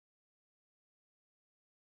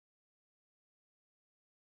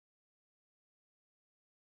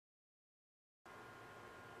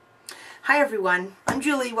Hi everyone, I'm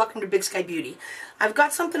Julie. Welcome to Big Sky Beauty. I've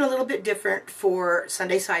got something a little bit different for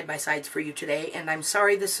Sunday side-by-sides for you today, and I'm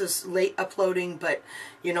sorry this is late uploading, but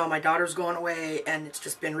you know, my daughter's going away and it's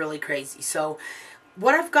just been really crazy. So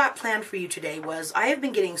what I've got planned for you today was I have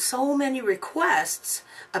been getting so many requests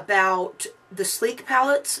about the sleek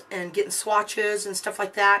palettes and getting swatches and stuff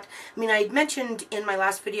like that. I mean, I mentioned in my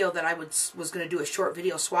last video that I was going to do a short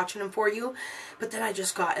video swatching them for you, but then I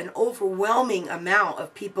just got an overwhelming amount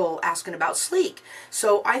of people asking about sleek.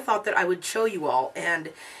 So I thought that I would show you all,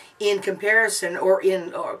 and in comparison or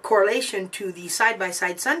in correlation to the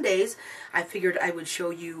side-by-side Sundays, I figured I would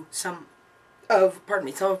show you some of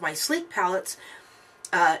my sleek palettes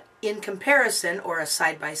in comparison, or a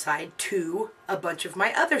side-by-side to a bunch of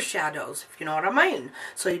my other shadows, if you know what I mean.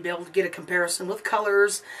 So you'd be able to get a comparison with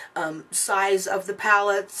colors, size of the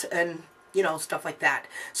palettes, and you know, stuff like that.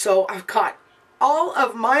 So I've got all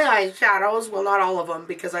of my eyeshadows, well, not all of them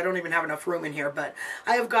because I don't even have enough room in here, but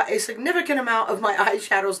I have got a significant amount of my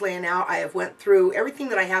eyeshadows laying out. I have went through everything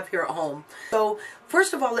that I have here at home. So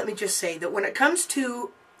first of all, let me just say that when it comes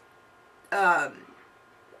to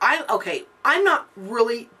I'm not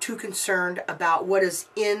really too concerned about what is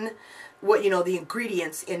in, the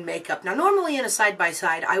ingredients in makeup. Now, normally in a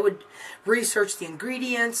side-by-side, I would research the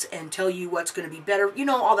ingredients and tell you what's going to be better, you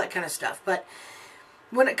know, all that kind of stuff. But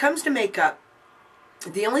when it comes to makeup,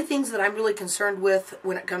 the only things that I'm really concerned with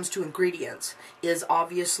when it comes to ingredients is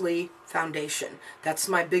obviously foundation. That's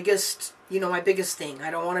my biggest, my biggest thing. I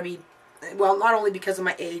don't want to be, well, not only because of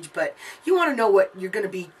my age, but you want to know what you're going to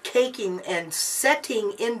be caking and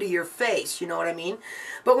setting into your face, you know what I mean?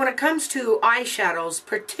 But when it comes to eyeshadows,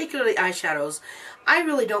 particularly eyeshadows, I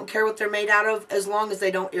really don't care what they're made out of as long as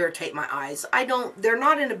they don't irritate my eyes. They're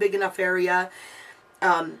not in a big enough area.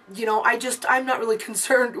 I'm not really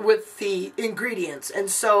concerned with the ingredients.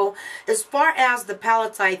 And so, as far as the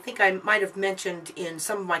palettes, I think I might have mentioned in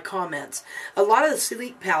some of my comments, a lot of the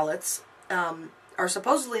sleek palettes, are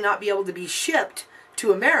supposedly not be able to be shipped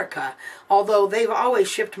to America, although they've always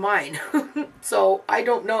shipped mine. So I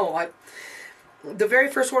don't know. The very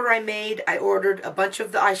first order I made, I ordered a bunch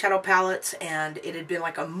of the eyeshadow palettes, and it had been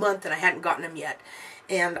like a month and I hadn't gotten them yet.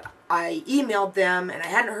 And I emailed them and I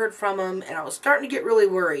hadn't heard from them, and I was starting to get really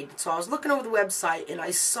worried. So I was looking over the website and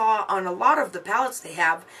I saw on a lot of the palettes they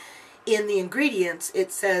have, in the ingredients,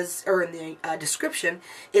 it says, or in the description,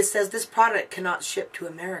 it says this product cannot ship to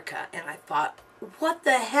America. And I thought, what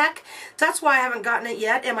the heck? That's why I haven't gotten it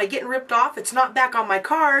yet. Am I getting ripped off? It's not back on my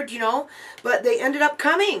card, but they ended up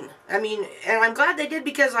coming. I mean, and I'm glad they did,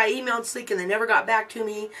 because I emailed Sleek and they never got back to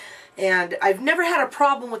me. And I've never had a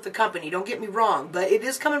problem with the company, don't get me wrong, but it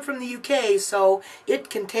is coming from the UK, so it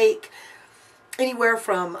can take anywhere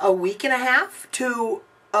from a week and a half to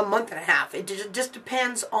a month and a half. It just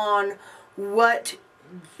depends on what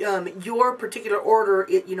your particular order,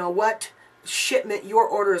 what shipment your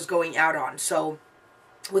order is going out on. So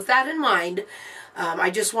with that in mind, I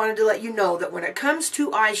just wanted to let you know that when it comes to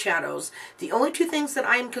eyeshadows, the only two things that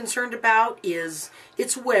I'm concerned about is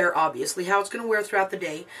its wear, obviously, how it's going to wear throughout the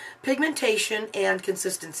day, pigmentation, and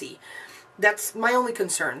consistency. That's my only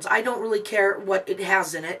concerns. I don't really care what it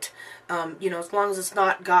has in it, as long as it's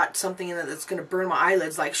not got something in it that's going to burn my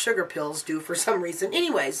eyelids like sugar pills do for some reason.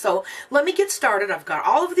 Anyway, so let me get started. I've got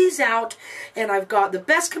all of these out, and I've got the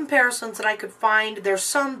best comparisons that I could find. There's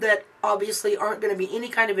some that obviously aren't going to be any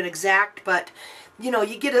kind of an exact, but,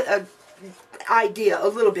 you get a idea a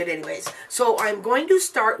little bit anyways. So I'm going to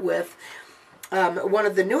start with one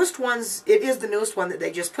of the newest ones. It is the newest one that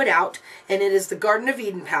they just put out, and it is the Garden of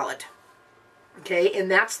Eden palette. Okay, and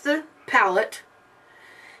that's the palette.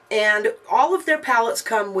 And all of their palettes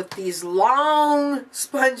come with these long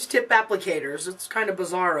sponge tip applicators. It's kind of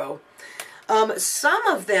bizarro. Some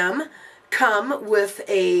of them come with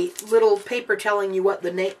a little paper telling you what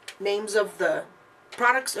the names of the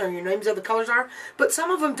products or your names of the colors are, but some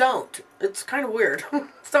of them don't. It's kind of weird.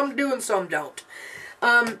 Some do and some don't.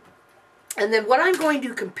 And then what I'm going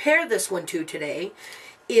to compare this one to today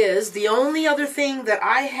is the only other thing that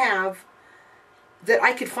I have that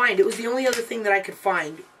I could find. It was the only other thing that I could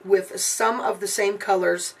find with some of the same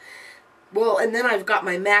colors. Well, and then I've got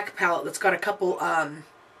my MAC palette that's got a couple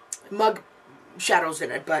mug shadows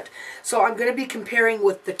in it. But so I'm going to be comparing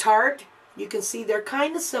with the Tarte. You can see they're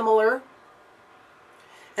kind of similar.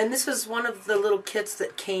 And this is one of the little kits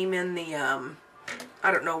that came in the,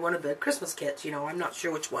 I don't know, one of the Christmas kits. I'm not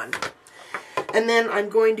sure which one. And then I'm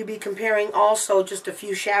going to be comparing also just a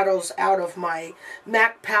few shadows out of my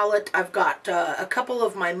MAC palette. I've got a couple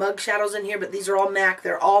of my mug shadows in here, but these are all MAC.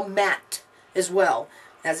 They're all matte as well.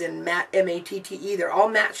 as in matte, M-A-T-T-E. They're all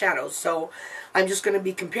matte shadows. So I'm just going to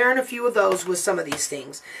be comparing a few of those with some of these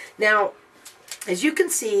things. Now, as you can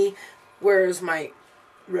see, where's my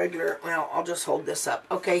regular, well, I'll just hold this up.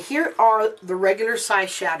 Okay, here are the regular size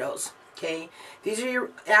shadows. Okay, these are your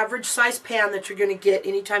average size pan that you're going to get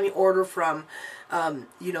anytime you order from,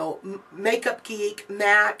 you know, Makeup Geek,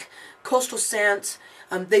 MAC, Coastal Scents.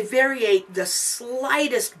 They vary the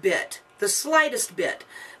slightest bit,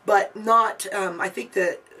 but not, I think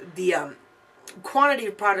the quantity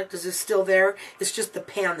of product is still there. It's just the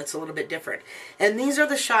pan that's a little bit different. And these are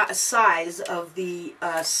the size of the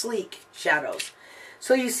sleek shadows.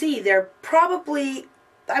 So you see, they're probably,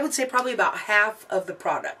 I would say probably about half of the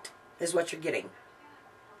product is what you're getting.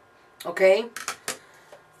 Okay?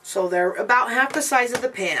 So they're about half the size of the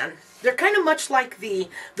pan. They're kind of much like the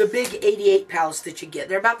big 88 palettes that you get.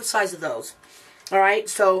 They're about the size of those. Alright,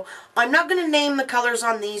 so I'm not going to name the colors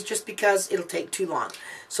on these just because it'll take too long.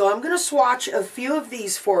 So I'm going to swatch a few of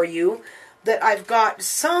these for you that I've got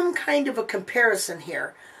some kind of a comparison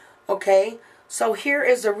here. Okay, so here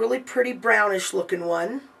is a really pretty brownish looking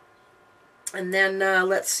one. And then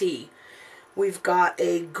let's see. We've got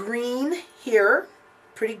a green here,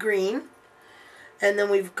 pretty green. And then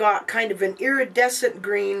we've got kind of an iridescent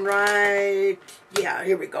green right, yeah,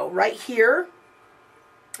 here we go, right here.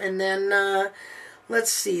 And then,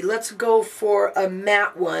 let's see, let's go for a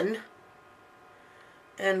matte one.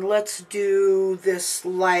 And let's do this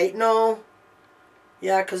light, no,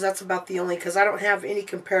 yeah, because that's about the only, because I don't have any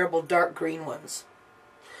comparable dark green ones.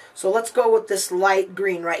 So let's go with this light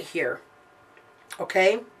green right here.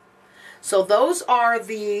 Okay? So those are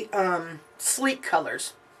the sleek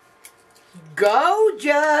colors.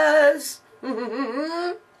 Gorgeous!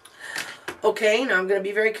 Okay, now I'm going to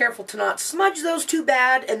be very careful to not smudge those too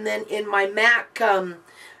bad. And then in my MAC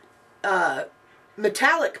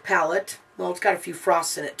metallic palette, well, it's got a few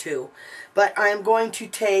frosts in it too. But I'm going to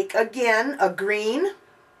take, again, a green.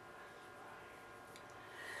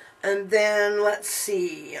 And then, let's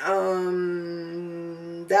see,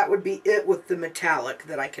 that would be it with the metallic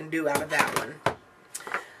that I can do out of that one.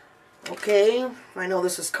 Okay, I know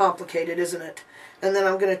this is complicated, isn't it? And then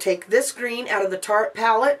I'm going to take this green out of the Tarte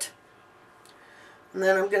palette. And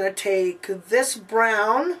then I'm going to take this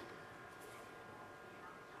brown.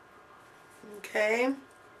 Okay.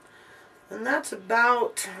 And that's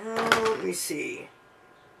about, let me see.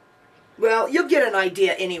 Well, you'll get an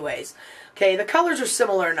idea anyways. Okay, the colors are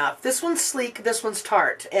similar enough. This one's sleek, this one's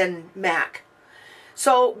Tarte and MAC.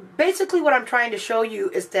 So basically what I'm trying to show you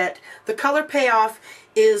is that the color payoff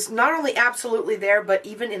is not only absolutely there, but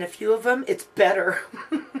even in a few of them, it's better.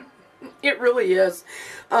 It really is.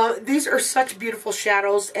 These are such beautiful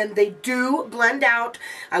shadows, and they do blend out.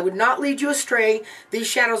 I would not lead you astray. These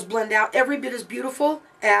shadows blend out every bit as beautiful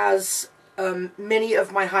as many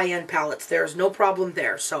of my high-end palettes. There's no problem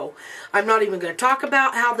there. So I'm not even going to talk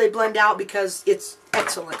about how they blend out because it's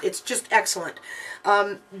excellent. It's just excellent.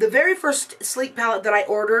 The very first sleek palette that I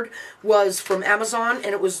ordered was from Amazon, and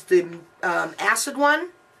it was the acid one.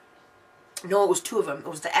 No, it was two of them. It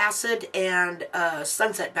was the acid and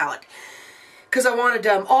sunset palette. Because I wanted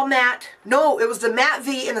all matte. No, it was the matte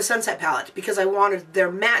V and the sunset palette. Because I wanted their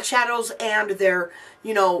matte shadows and their,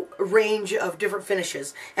 you know, range of different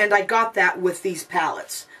finishes. And I got that with these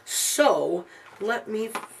palettes. So, let me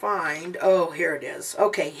find, oh, here it is.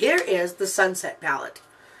 Okay, here is the sunset palette.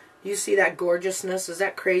 You see that gorgeousness? Is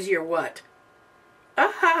that crazy or what?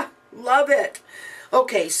 Aha! Love it!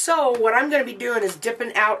 Okay, so what I'm going to be doing is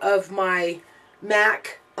dipping out of my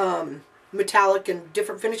MAC metallic and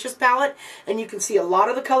different finishes palette, and you can see a lot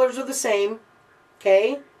of the colors are the same.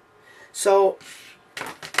 Okay, so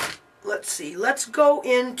let's see. Let's go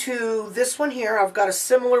into this one here. I've got a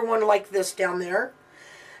similar one like this down there,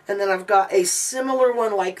 and then I've got a similar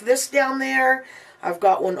one like this down there. I've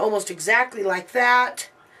got one almost exactly like that,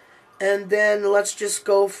 and then let's just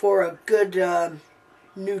go for a good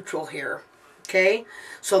neutral here. Okay,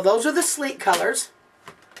 so those are the sleek colors.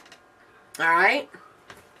 Alright.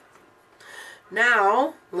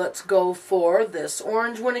 Now, let's go for this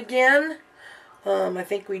orange one again. I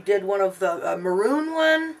think we did one of the maroon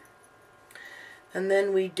one. And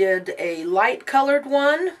then we did a light colored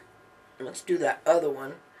one. Let's do that other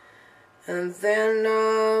one. And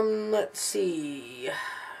then, let's see.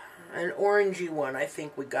 An orangey one I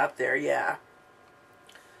think we got there, yeah.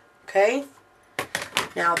 Okay.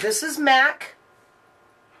 Now, this is MAC.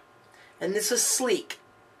 And this is sleek.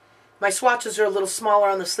 My swatches are a little smaller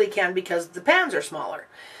on the sleek hand because the pans are smaller.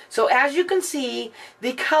 So as you can see,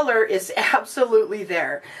 the color is absolutely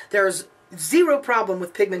there. There's zero problem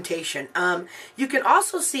with pigmentation. You can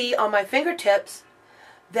also see on my fingertips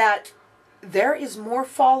that there is more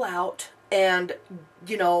fallout, and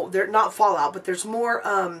you know, they're not fallout, but there's more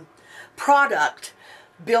product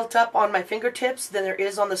built up on my fingertips than there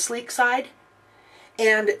is on the sleek side.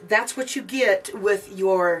 And that's what you get with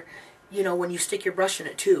your, you know, when you stick your brush in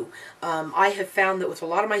it too. I have found that with a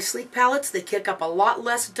lot of my sleek palettes, they kick up a lot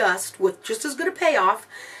less dust with just as good a payoff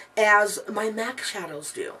as my MAC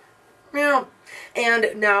shadows do. Yeah.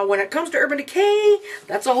 And now when it comes to Urban Decay,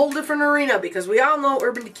 that's a whole different arena, because we all know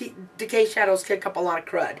Urban Decay shadows kick up a lot of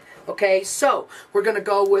crud. Okay, so we're going to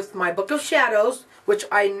go with my Book of Shadows, which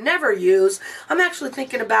I never use. I'm actually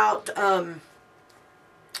thinking about,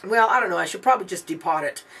 well, I don't know, I should probably just depot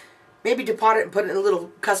it. Maybe depot it and put it in a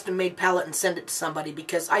little custom-made palette and send it to somebody,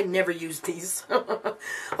 because I never use these.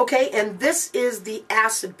 Okay, and this is the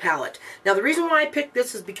Acid palette. Now, the reason why I picked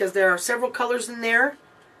this is because there are several colors in there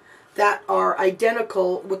that are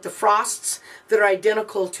identical, with the frosts that are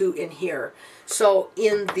identical to in here. So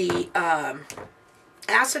in the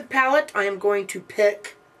Acid palette, I am going to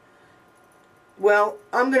pick, well,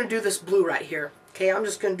 I'm going to do this blue right here. Okay, I'm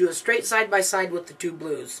just going to do a straight side by side with the two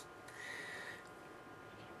blues.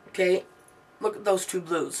 Okay, look at those two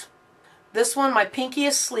blues. This one, my pinky,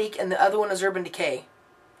 is Sleek, and the other one is Urban Decay.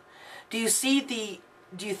 Do you see the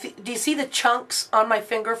do you see the chunks on my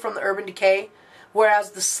finger from the Urban Decay?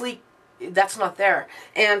 Whereas the Sleek, that's not there.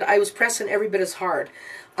 And I was pressing every bit as hard.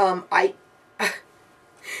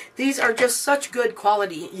 These are just such good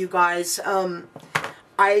quality, you guys.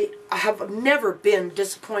 I have never been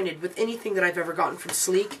disappointed with anything that I've ever gotten from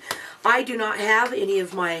Sleek. I do not have any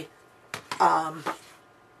of my, I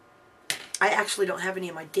actually don't have any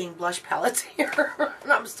of my dang blush palettes here.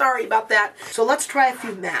 I'm sorry about that. So let's try a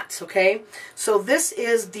few mattes, okay? So this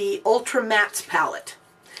is the Ultra Mattes palette.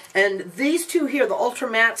 And these two here, the Ultra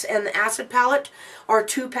Mattes and the Acid palette, are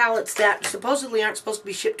two palettes that supposedly aren't supposed to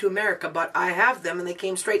be shipped to America, but I have them and they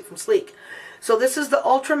came straight from Sleek. So this is the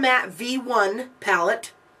Ultra Matte V1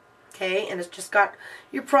 palette, okay, and it's just got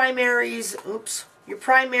your primaries, oops, your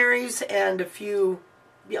primaries and a few,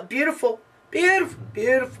 yeah, beautiful, beautiful,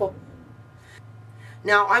 beautiful.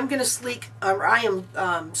 Now I'm going to Sleek, I am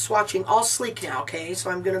swatching all Sleek now, okay, so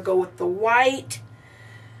I'm going to go with the white,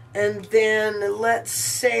 and then let's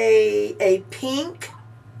say a pink,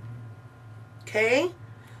 okay,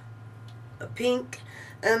 a pink,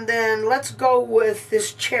 and then let's go with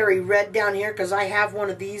this cherry red down here, because I have one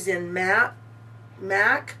of these in MAC,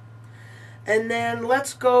 and then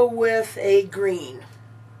let's go with a green,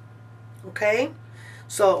 okay,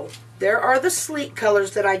 so there are the Sleek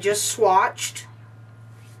colors that I just swatched.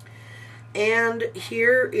 And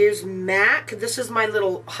here is MAC. This is my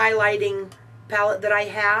little highlighting palette that I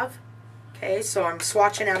have. Okay, so I'm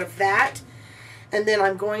swatching out of that. And then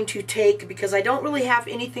I'm going to take, because I don't really have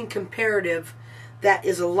anything comparative that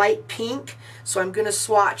is a light pink, so I'm going to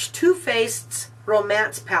swatch Too Faced's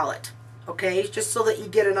Romance palette. Okay, just so that you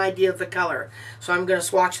get an idea of the color. So I'm going to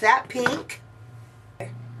swatch that pink.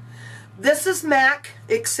 Okay. This is MAC,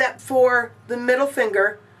 except for the middle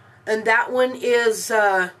finger. And that one is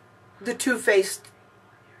the Too Faced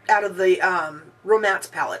out of the Romance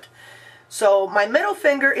palette. So my middle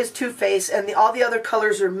finger is Too Faced, and all the other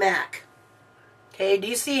colors are MAC. Okay, do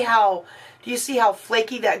you see how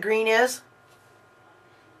flaky that green is?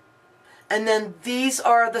 And then these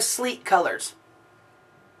are the Sleek colors.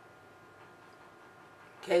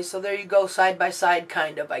 Okay, so there you go, side by side,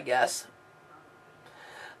 kind of, I guess.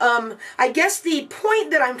 I guess the point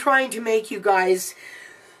that I'm trying to make, you guys,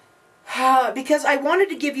 because I wanted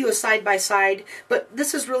to give you a side-by-side, but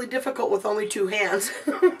this is really difficult with only two hands.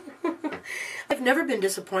 I've never been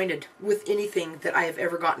disappointed with anything that I have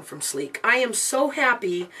ever gotten from Sleek. I am so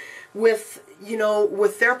happy with, you know,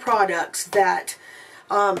 with their products that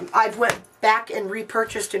I've went back and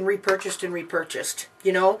repurchased and repurchased and repurchased,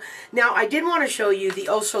 you know. Now, I did want to show you the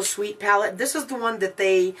Oh So Sweet palette. This is the one that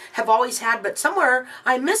they have always had, but somewhere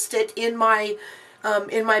I missed it in my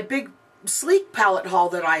big Sleek palette haul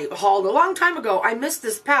that I hauled a long time ago. I missed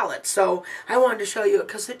this palette, so I wanted to show you it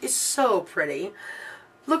because it is so pretty.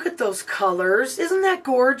 Look at those colors. Isn't that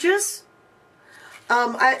gorgeous?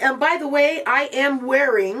 And by the way, I am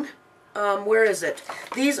wearing, where is it?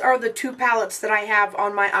 These are the two palettes that I have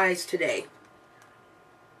on my eyes today.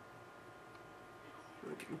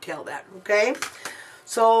 You can tell that, okay?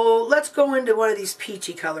 So let's go into one of these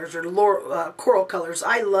peachy colors, or coral colors.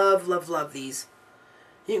 I love, love, love these.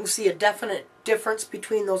 You can see a definite difference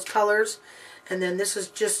between those colors. And then this is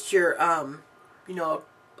just your, you know,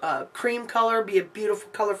 cream color. Be a beautiful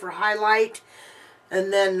color for highlight.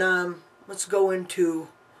 And then let's go into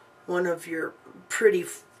one of your pretty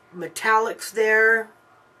metallics there.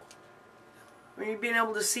 Are you being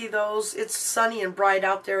able to see those? It's sunny and bright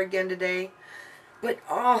out there again today. But,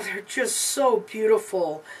 oh, they're just so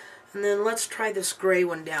beautiful. And then let's try this gray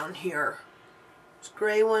one down here. This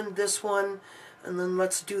gray one, this one, and then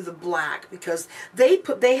let's do the black, because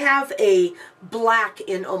they have a black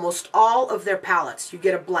in almost all of their palettes. You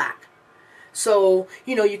get a black. So,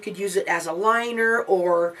 you know, you could use it as a liner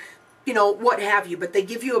or, you know, what have you. But they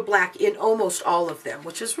give you a black in almost all of them,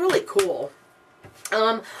 which is really cool.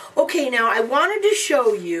 Okay, now I wanted to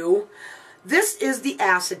show you, this is the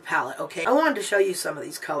acid palette, okay? I wanted to show you some of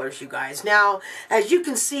these colors, you guys. Now, as you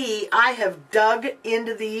can see, I have dug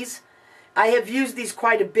into these. I have used these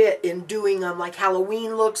quite a bit in doing like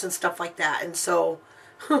Halloween looks and stuff like that. And so,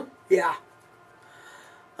 yeah.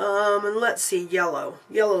 And let's see, yellow.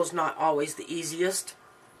 Yellow's not always the easiest.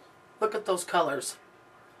 Look at those colors.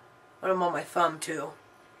 Put them on my thumb, too.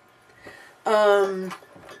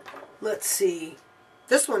 Let's see.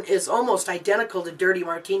 This one is almost identical to Dirty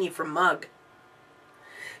Martini from Mug.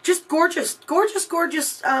 Just gorgeous, gorgeous,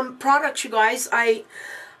 gorgeous products, you guys. I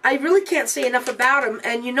really can't say enough about them.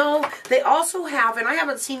 And you know, they also have, and I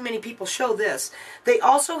haven't seen many people show this, they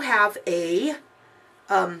also have a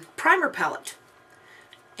primer palette.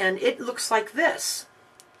 And it looks like this.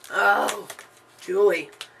 Oh, Julie.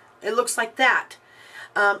 It looks like that.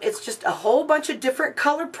 It's just a whole bunch of different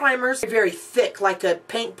color primers. Very thick, like a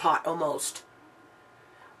paint pot almost.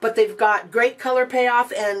 But they've got great color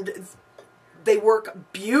payoff, and they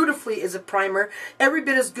work beautifully as a primer. Every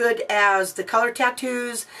bit as good as the color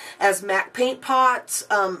tattoos, as MAC paint pots.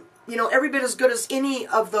 You know, every bit as good as any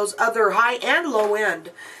of those other high and low end.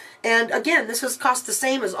 And again, this has cost the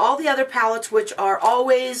same as all the other palettes, which are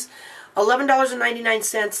always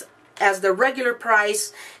 $11.99 as the regular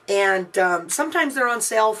price. And sometimes they're on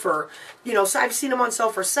sale for, you know, so I've seen them on sale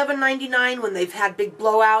for $7.99 when they've had big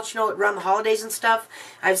blowouts, you know, around the holidays and stuff.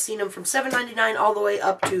 I've seen them from $7.99 all the way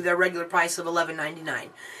up to their regular price of $11.99.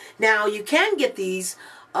 Now, you can get these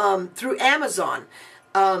through Amazon.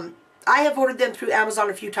 I have ordered them through Amazon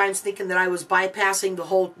a few times thinking that I was bypassing the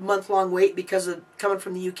whole month-long wait because of coming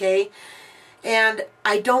from the UK. And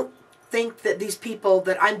I don't think that these people,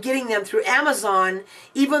 that I'm getting them through Amazon,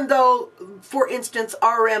 even though, for instance,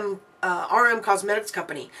 RM Cosmetics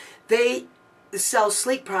Company, they sell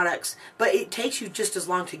sleek products, but it takes you just as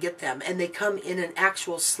long to get them, and they come in an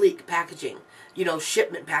actual sleek packaging, you know,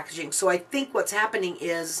 shipment packaging. So I think what's happening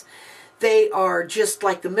is they are just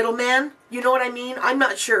like the middleman, you know what I mean? I'm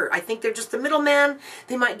not sure. I think they're just the middleman.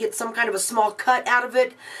 They might get some kind of a small cut out of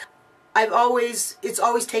it. It's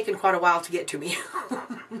always taken quite a while to get to me.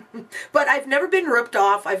 But I've never been ripped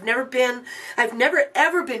off. I've never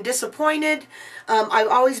ever been disappointed. I've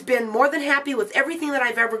always been more than happy with everything that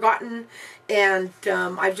I've ever gotten. And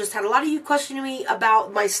I've just had a lot of you questioning me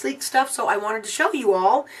about my sleek stuff, so I wanted to show you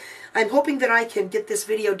all. I'm hoping that I can get this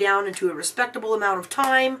video down into a respectable amount of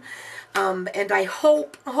time. And I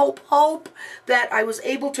hope that I was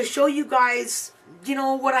able to show you guys, you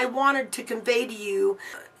know, what I wanted to convey to you.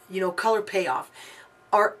 You know, color payoff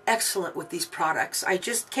are excellent with these products. I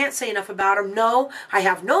just can't say enough about them. No, I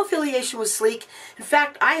have no affiliation with Sleek. In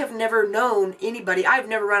fact, I have never known anybody, I've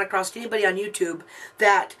never run across anybody on YouTube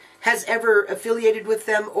that has ever affiliated with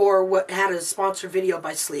them or had a sponsored video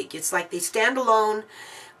by Sleek. It's like they stand alone.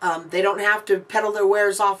 They don't have to peddle their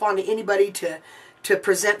wares off onto anybody to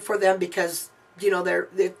present for them, because, you know,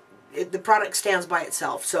 the product stands by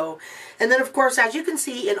itself. So, and then of course, as you can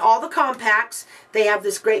see in all the compacts, they have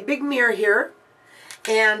this great big mirror here,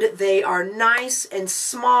 and they are nice and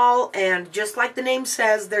small, and just like the name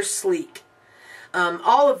says, they're sleek.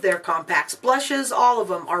 All of their compacts, blushes, all of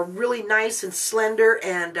them are really nice and slender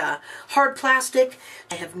and hard plastic.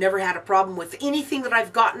 I have never had a problem with anything that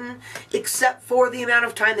I've gotten, except for the amount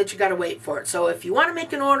of time that you got to wait for it. So if you want to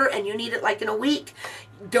make an order and you need it like in a week,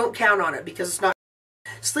 don't count on it, because it's not.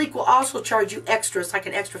 Sleek will also charge you extras, like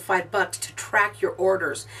an extra $5 to track your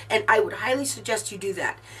orders, and I would highly suggest you do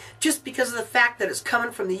that. Just because of the fact that it's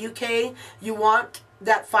coming from the UK, you want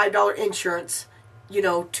that $5 insurance, you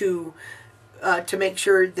know, to make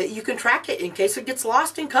sure that you can track it in case it gets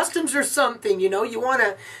lost in customs or something. You know, you want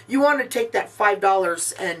to take that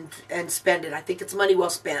 $5 and spend it. I think it's money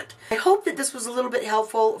well spent. I hope that this was a little bit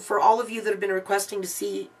helpful for all of you that have been requesting to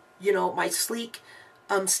see, you know, my Sleek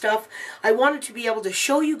stuff. I wanted to be able to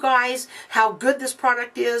show you guys how good this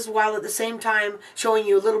product is, while at the same time showing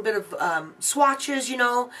you a little bit of swatches, you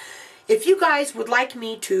know. If you guys would like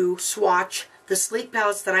me to swatch the Sleek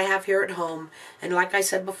palettes that I have here at home, and like I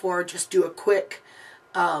said before, just do a quick,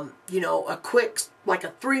 you know, like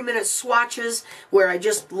a 3-minute swatches where I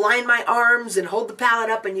just line my arms and hold the palette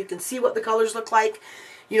up and you can see what the colors look like.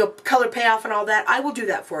 you know, color payoff and all that, I will do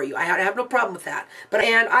that for you. I have no problem with that.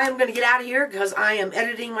 And I am going to get out of here because I am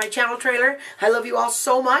editing my channel trailer. I love you all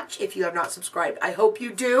so much. If you have not subscribed, I hope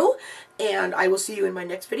you do. And I will see you in my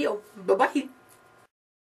next video. Bye-bye.